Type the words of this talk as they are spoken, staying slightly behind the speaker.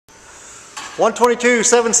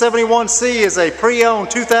122-771C is a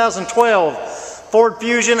pre-owned 2012 Ford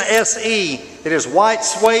Fusion SE. It is white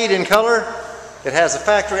suede in color. It has the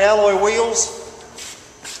factory alloy wheels.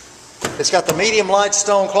 It's got the medium light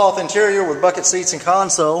stone cloth interior with bucket seats and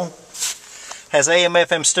console. Has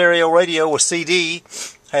AM/FM stereo radio with CD.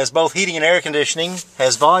 Has both heating and air conditioning.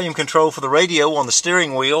 Has volume control for the radio on the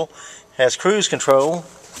steering wheel. Has cruise control.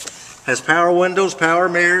 Has power windows, power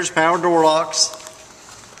mirrors, power door locks.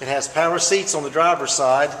 It has power seats on the driver's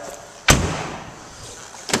side.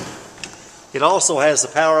 It also has the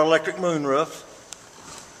power electric moonroof.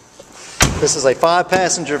 This is a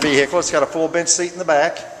 5-passenger vehicle. It's got a full bench seat in the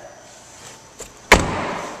back.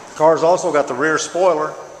 The car's also got the rear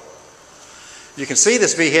spoiler. You can see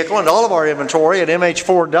this vehicle and all of our inventory at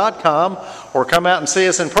mhford.com or come out and see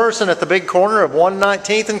us in person at the big corner of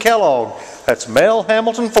 119th and Kellogg. That's Mel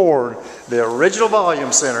Hamilton Ford, the original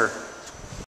volume center.